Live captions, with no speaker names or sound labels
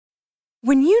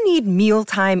When you need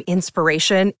mealtime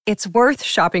inspiration, it's worth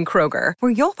shopping Kroger,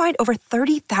 where you'll find over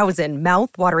 30,000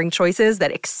 mouth-watering choices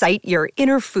that excite your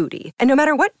inner foodie. And no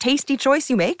matter what tasty choice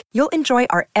you make, you'll enjoy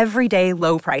our everyday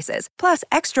low prices, plus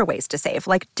extra ways to save,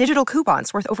 like digital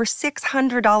coupons worth over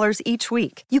 $600 each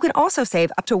week. You can also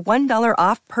save up to $1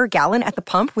 off per gallon at the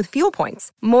pump with fuel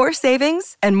points. More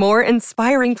savings and more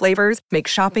inspiring flavors make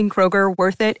shopping Kroger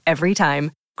worth it every time.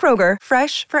 Kroger,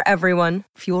 fresh for everyone.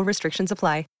 Fuel restrictions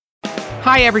apply.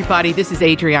 Hi, everybody. This is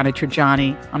Adriana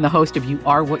Trajani. I'm the host of You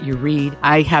Are What You Read.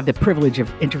 I have the privilege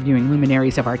of interviewing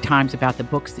luminaries of our times about the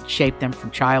books that shaped them from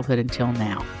childhood until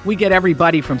now. We get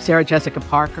everybody from Sarah Jessica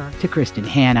Parker to Kristen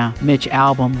Hanna, Mitch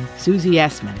Albom, Susie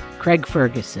Essman, Craig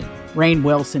Ferguson, Rainn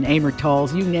Wilson, Amor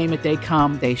Tolls, you name it, they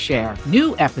come, they share.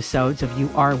 New episodes of You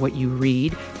Are What You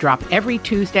Read drop every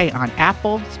Tuesday on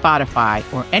Apple, Spotify,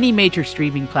 or any major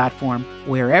streaming platform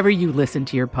wherever you listen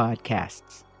to your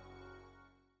podcasts.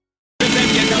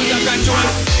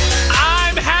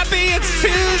 I'm happy it's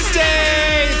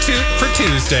Tuesday! Toot for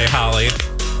Tuesday, Holly.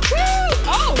 Woo!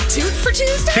 Oh, Toot for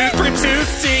Tuesday? Toot for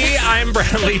Tuesday. I'm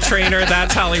Bradley Traynor.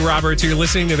 That's Holly Roberts. You're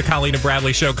listening to the Colleen and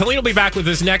Bradley Show. Colleen will be back with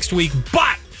us next week.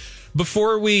 But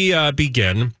before we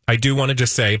begin, I do want to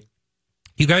just say,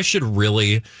 you guys should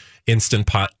really Instant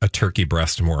Pot a turkey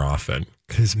breast more often.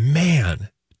 Because, man,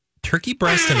 turkey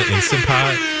breast in an Instant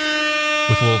Pot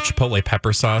with a little chipotle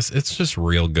pepper sauce, it's just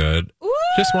real good. Ooh.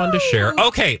 Just wanted to share.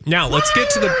 Okay, now let's get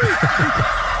to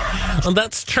the...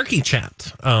 That's Turkey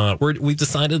Chat. We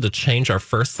decided to change our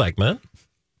first segment,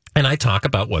 and I talk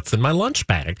about what's in my lunch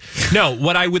bag. No,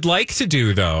 what I would like to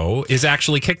do, though, is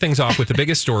actually kick things off with the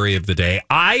biggest story of the day.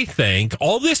 I think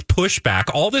all this pushback,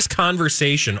 all this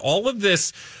conversation, all of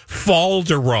this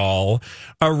falderall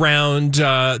around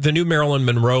the new Marilyn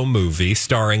Monroe movie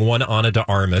starring one Ana de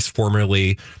Armas,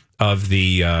 formerly of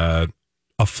the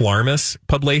Aflarmus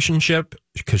publicationship,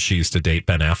 because she used to date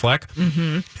Ben Affleck.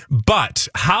 Mm-hmm. But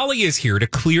Holly is here to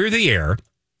clear the air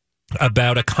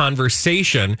about a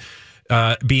conversation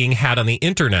being had on the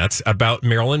internets about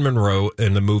Marilyn Monroe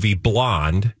in the movie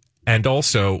Blonde, and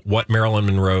also what Marilyn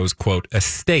Monroe's, quote,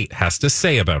 estate has to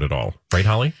say about it all. Right,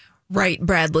 Holly? Right,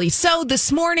 Bradley. So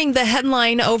this morning, the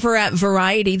headline over at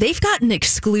Variety, they've got an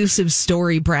exclusive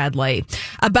story, Bradley,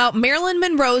 about Marilyn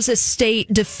Monroe's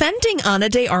estate defending Ana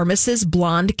de Armas's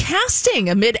Blonde casting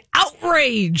amid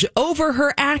outrage over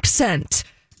her accent.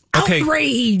 Okay.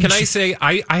 Outrage. Can I say,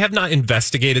 I have not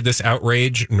investigated this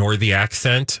outrage nor the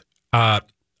accent. I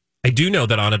do know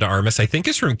that Ana de Armas, I think,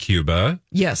 is from Cuba.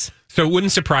 Yes. So it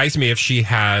wouldn't surprise me if she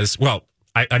has, well,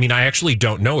 I mean, I actually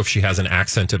don't know if she has an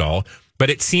accent at all. But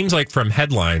it seems like from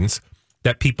headlines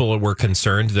that people were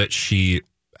concerned that she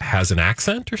has an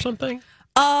accent or something.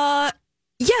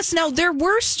 Yes. Now, there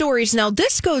were stories. Now,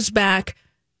 this goes back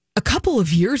a couple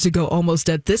of years ago, almost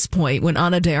at this point, when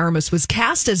Ana de Armas was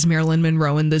cast as Marilyn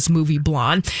Monroe in this movie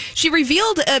Blonde. She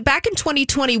revealed back in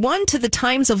 2021 to the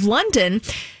Times of London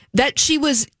that she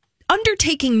was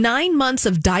undertaking 9 months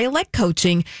of dialect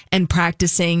coaching and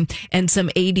practicing and some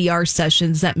ADR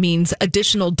sessions. That means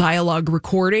additional dialogue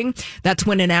recording. That's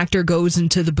when an actor goes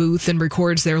into the booth and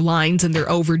records their lines and they're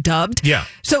overdubbed. Yeah.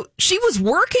 So she was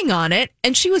working on it,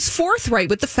 and she was forthright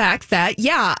with the fact that,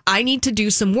 yeah, I need to do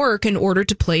some work in order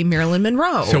to play Marilyn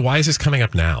Monroe. So why is this coming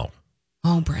up now?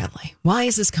 Oh, Bradley, why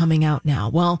is this coming out now?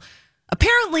 Well,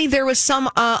 apparently there was some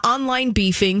online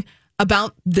beefing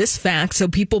about this fact. So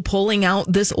people pulling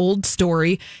out this old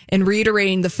story and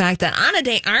reiterating the fact that Ana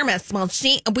de Armas, well,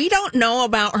 we don't know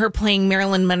about her playing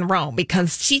Marilyn Monroe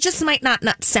because she just might not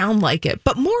sound like it.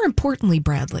 But more importantly,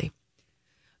 Bradley,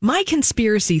 my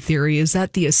conspiracy theory is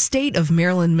that the estate of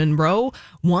Marilyn Monroe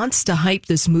wants to hype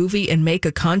this movie and make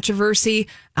a controversy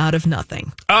out of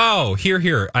nothing. Oh,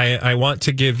 here. I want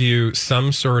to give you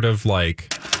some sort of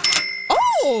like...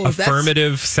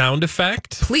 affirmative sound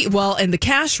effect. Well, and the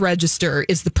cash register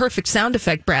is the perfect sound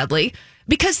effect, Bradley,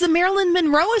 because the Marilyn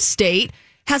Monroe estate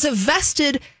has a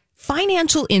vested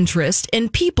financial interest in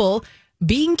people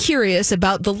being curious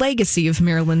about the legacy of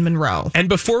Marilyn Monroe. And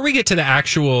before we get to the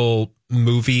actual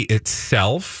movie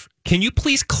itself, can you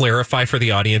please clarify for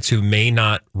the audience who may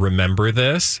not remember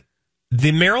this?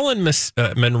 The Marilyn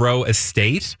Monroe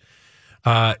estate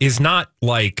is not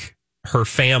like her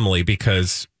family,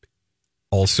 because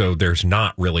also there's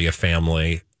not really a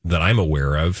family that I'm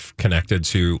aware of connected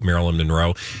to Marilyn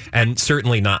Monroe, and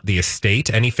certainly not the estate.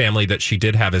 Any family that she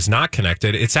did have is not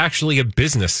connected. It's actually a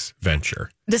business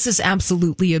venture. This is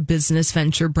absolutely a business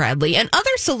venture, Bradley. And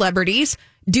other celebrities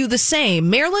do the same.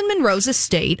 Marilyn Monroe's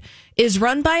estate is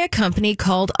run by a company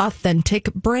called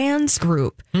Authentic Brands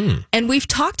Group. And we've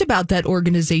talked about that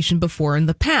organization before in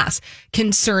the past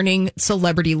concerning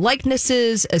celebrity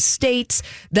likenesses, estates,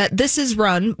 that this is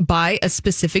run by a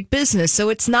specific business. So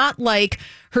it's not like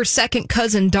her second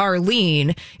cousin,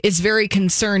 Darlene, is very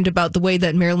concerned about the way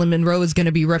that Marilyn Monroe is going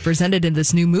to be represented in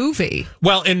this new movie.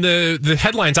 Well, in the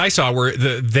headlines I saw were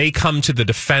they come to the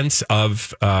defense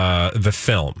of the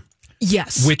film.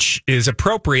 Yes. Which is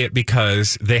appropriate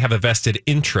because they have a vested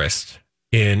interest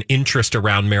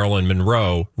around Marilyn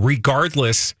Monroe,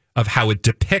 regardless of how it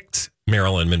depicts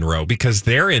Marilyn Monroe, because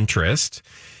their interest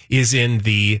is in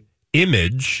the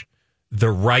image,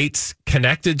 the rights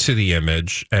connected to the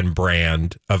image and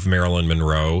brand of Marilyn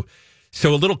Monroe.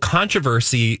 So a little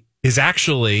controversy is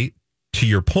actually, to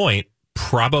your point,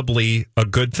 probably a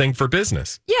good thing for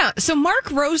business. Yeah. So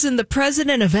Mark Rosen, the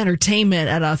president of entertainment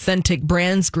at Authentic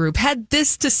Brands Group, had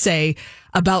this to say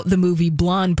about the movie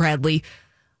Blonde, Bradley.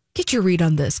 Get your read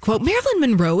on this. Quote, Marilyn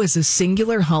Monroe is a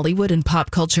singular Hollywood and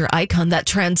pop culture icon that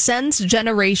transcends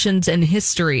generations and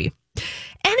history.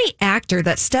 Any actor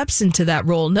that steps into that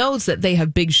role knows that they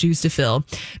have big shoes to fill.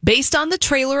 Based on the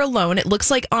trailer alone, it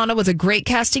looks like Anna was a great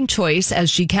casting choice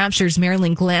as she captures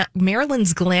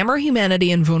Marilyn's glamour,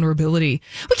 humanity, and vulnerability.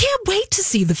 We can't wait to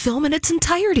see the film in its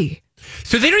entirety.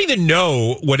 So they don't even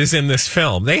know what is in this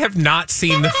film. They have not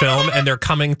seen the film, and they're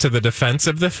coming to the defense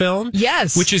of the film.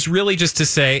 Yes. Which is really just to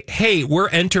say, hey, we're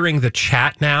entering the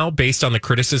chat now based on the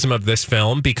criticism of this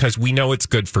film because we know it's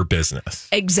good for business.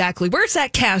 Exactly. Where's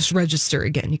that cash register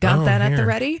again? You got that at the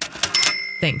ready?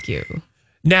 Thank you.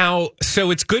 Now, so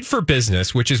it's good for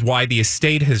business, which is why the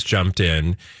estate has jumped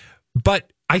in.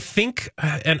 But I think,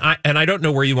 and I don't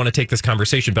know where you want to take this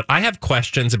conversation, but I have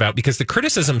questions about, because the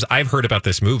criticisms I've heard about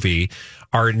this movie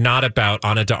are not about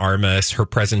Ana de Armas, her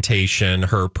presentation,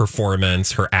 her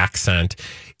performance, her accent.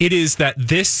 It is that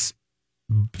this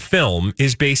film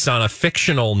is based on a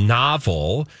fictional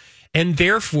novel and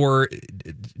therefore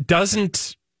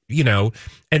doesn't,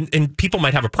 and people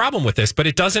might have a problem with this, but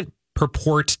it doesn't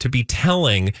purport to be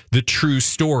telling the true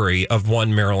story of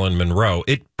one Marilyn Monroe.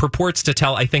 It purports to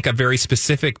tell, I think, a very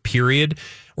specific period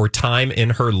or time in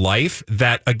her life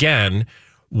that, again,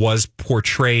 was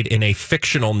portrayed in a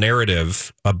fictional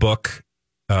narrative, a book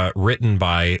written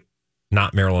by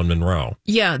not Marilyn Monroe.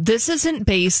 Yeah, this isn't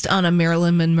based on a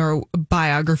Marilyn Monroe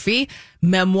biography,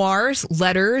 memoirs,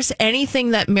 letters,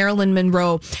 anything that Marilyn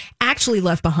Monroe actually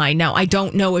left behind. Now, I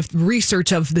don't know if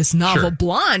research of this novel, Sure.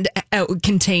 Blonde,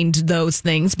 contained those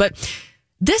things, but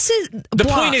this is... The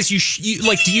point is,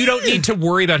 you don't need to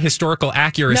worry about historical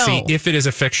accuracy No. if it is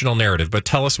a fictional narrative, but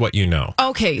tell us what you know.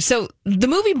 Okay, so the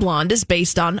movie Blonde is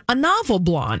based on a novel,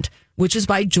 Blonde, which is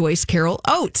by Joyce Carol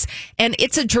Oates. And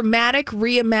it's a dramatic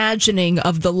reimagining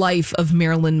of the life of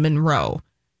Marilyn Monroe.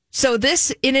 So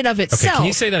this, in and of itself... Okay, can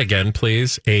you say that again,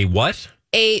 please? A what?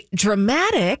 A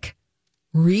dramatic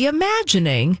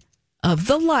reimagining of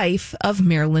the life of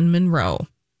Marilyn Monroe.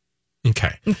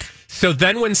 Okay. So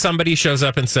then when somebody shows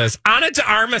up and says, Ana de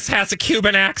Armas has a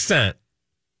Cuban accent.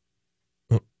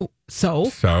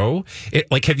 So,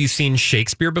 Have you seen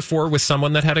Shakespeare before with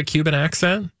someone that had a Cuban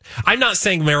accent? I'm not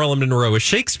saying Marilyn Monroe is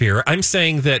Shakespeare. I'm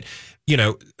saying that,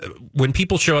 when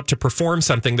people show up to perform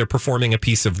something, they're performing a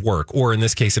piece of work, or in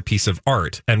this case, a piece of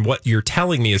art. And what you're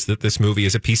telling me is that this movie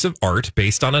is a piece of art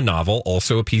based on a novel,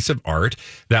 also a piece of art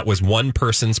that was one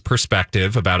person's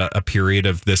perspective about a period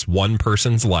of this one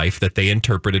person's life that they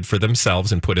interpreted for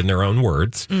themselves and put in their own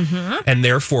words. Mm-hmm. And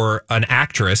therefore, an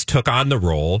actress took on the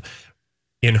role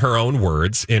in her own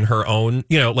words, in her own,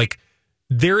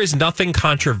 there is nothing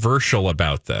controversial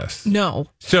about this. no.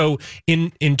 So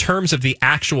in terms of the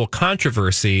actual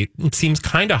controversy, it seems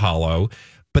kind of hollow.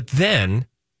 But then,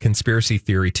 conspiracy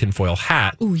theory tinfoil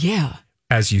hat, Oh, yeah.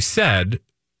 as you said,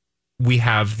 we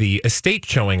have the estate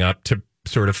showing up to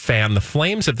sort of fan the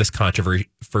flames of this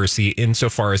controversy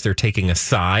insofar as they're taking a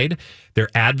side. They're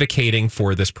advocating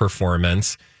for this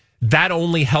performance. That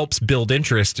only helps build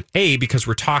interest, A, because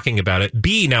we're talking about it.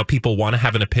 B, now people want to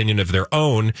have an opinion of their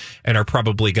own and are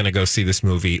probably going to go see this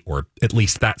movie, or at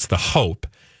least that's the hope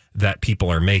that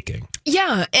people are making.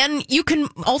 Yeah, and you can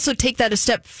also take that a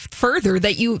step further,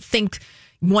 that you think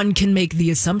one can make the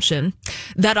assumption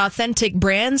that Authentic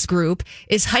Brands Group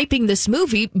is hyping this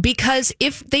movie because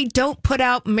if they don't put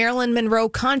out Marilyn Monroe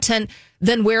content,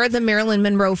 then where are the Marilyn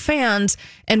Monroe fans?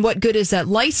 And what good is that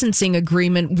licensing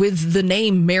agreement with the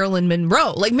name Marilyn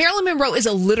Monroe? Like, Marilyn Monroe is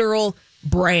a literal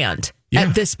brand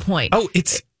at this point. Oh,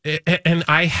 and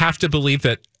I have to believe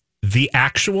that the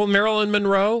actual Marilyn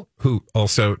Monroe, who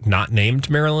also not named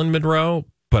Marilyn Monroe,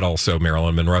 but also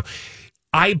Marilyn Monroe,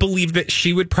 I believe that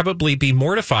she would probably be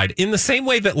mortified in the same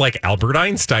way that like Albert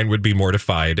Einstein would be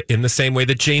mortified, in the same way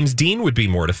that James Dean would be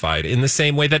mortified, in the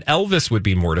same way that Elvis would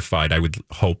be mortified. I would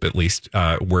hope, at least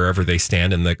wherever they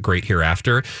stand in the great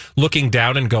hereafter, looking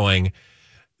down and going,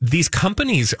 these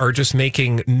companies are just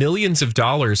making millions of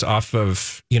dollars off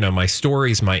of, my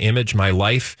stories, my image, my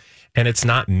life. And it's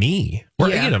not me, or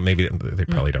maybe they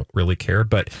probably don't really care,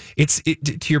 but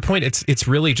to your point, it's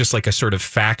really just like a sort of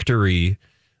factory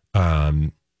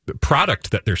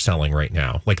product that they're selling right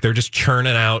now. Like they're just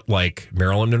churning out like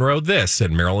Marilyn Monroe this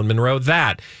and Marilyn Monroe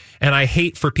that. And I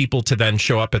hate for people to then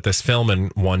show up at this film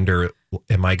and wonder,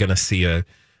 am I going to see an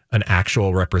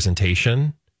actual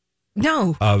representation?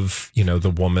 No. Of,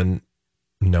 the woman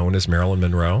known as Marilyn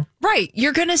Monroe? Right.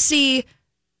 You're going to see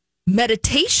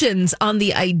meditations on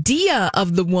the idea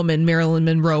of the woman Marilyn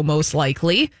Monroe, most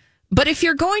likely. But if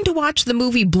you're going to watch the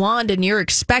movie Blonde and you're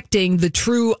expecting the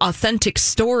true, authentic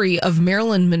story of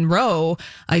Marilyn Monroe,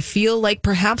 I feel like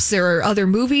perhaps there are other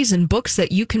movies and books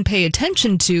that you can pay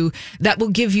attention to that will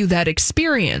give you that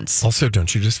experience. Also,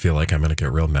 don't you just feel like I'm going to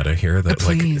get real meta here?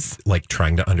 That like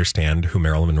trying to understand who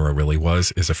Marilyn Monroe really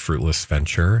was is a fruitless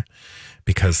venture?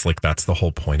 Because like that's the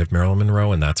whole point of Marilyn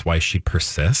Monroe, and that's why she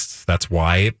persists. That's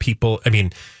why people,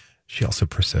 she also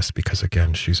persists because,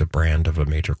 again, she's a brand of a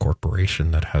major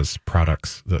corporation that has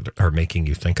products that are making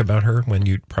you think about her when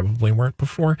you probably weren't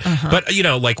before. Uh-huh. But,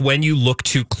 like when you look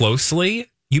too closely,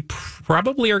 you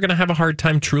probably are going to have a hard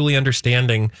time truly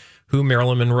understanding who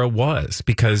Marilyn Monroe was,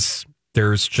 because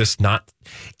there's just not,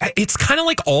 it's kind of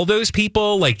like all those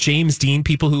people, like James Dean,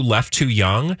 people who left too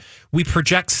young. We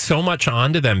project so much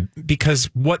onto them because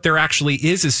what there actually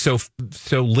is so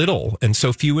little and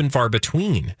so few and far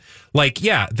between. Like,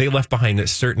 yeah, they left behind a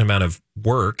certain amount of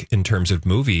work in terms of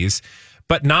movies,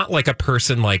 but not like a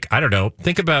person like, I don't know,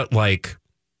 think about like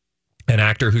an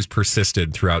actor who's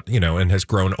persisted throughout, and has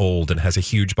grown old and has a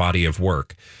huge body of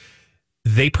work.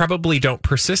 They probably don't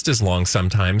persist as long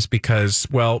sometimes because,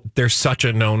 well, they're such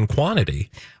a known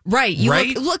quantity. Right.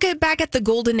 Look back at the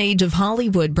golden age of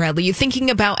Hollywood, Bradley. You're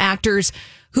thinking about actors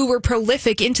who were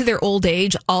prolific into their old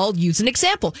age. I'll use an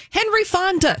example. Henry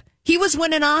Fonda. He was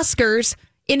winning Oscars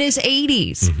in his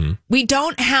 80s. Mm-hmm. We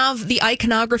don't have the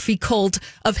iconography cult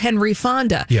of Henry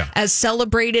Fonda. Yeah. As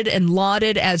celebrated and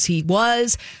lauded as he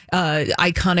was,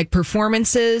 iconic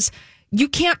performances. You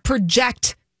can't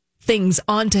project things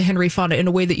onto Henry Fonda in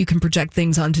a way that you can project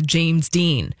things onto James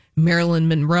Dean, Marilyn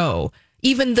Monroe,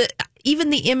 even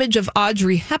the image of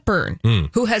Audrey Hepburn,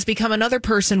 who has become another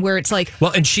person where it's like,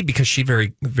 well, and because she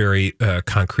very, very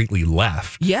concretely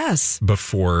left. Yes.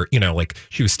 Before, like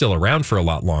she was still around for a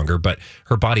lot longer, but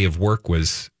her body of work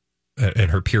was,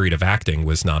 and her period of acting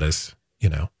was not as,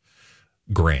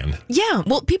 grand. Yeah,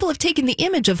 well, people have taken the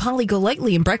image of Holly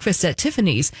Golightly in Breakfast at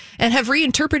Tiffany's and have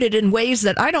reinterpreted it in ways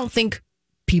that I don't think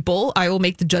people, I will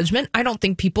make the judgment, I don't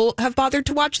think people have bothered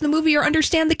to watch the movie or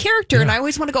understand the character. Yeah. And I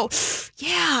always want to go,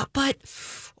 yeah, but,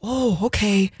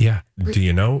 okay. Yeah. Do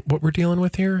you know what we're dealing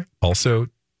with here? Also,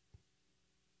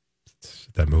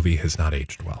 that movie has not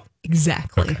aged well.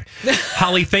 Exactly. Okay.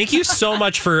 Holly, thank you so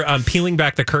much for peeling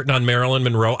back the curtain on Marilyn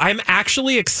Monroe. I'm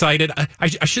actually excited. I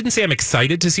shouldn't say I'm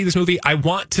excited to see this movie. I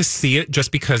want to see it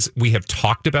just because we have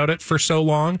talked about it for so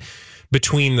long.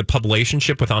 Between the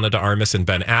publicationship with Ana de Armas and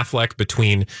Ben Affleck,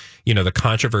 between, the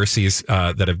controversies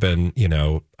that have been,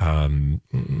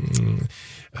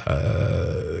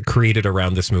 created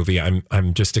around this movie,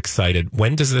 I'm just excited.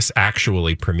 When does this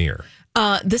actually premiere?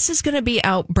 This is going to be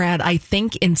out, Brad, I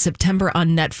think in September on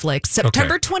Netflix.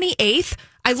 September 28th.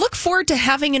 I look forward to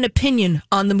having an opinion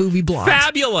on the movie Blonde.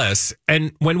 Fabulous.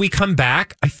 And when we come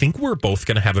back, I think we're both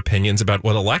going to have opinions about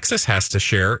what Alexis has to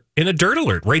share in a Dirt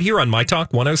Alert right here on My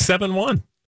Talk 107.1.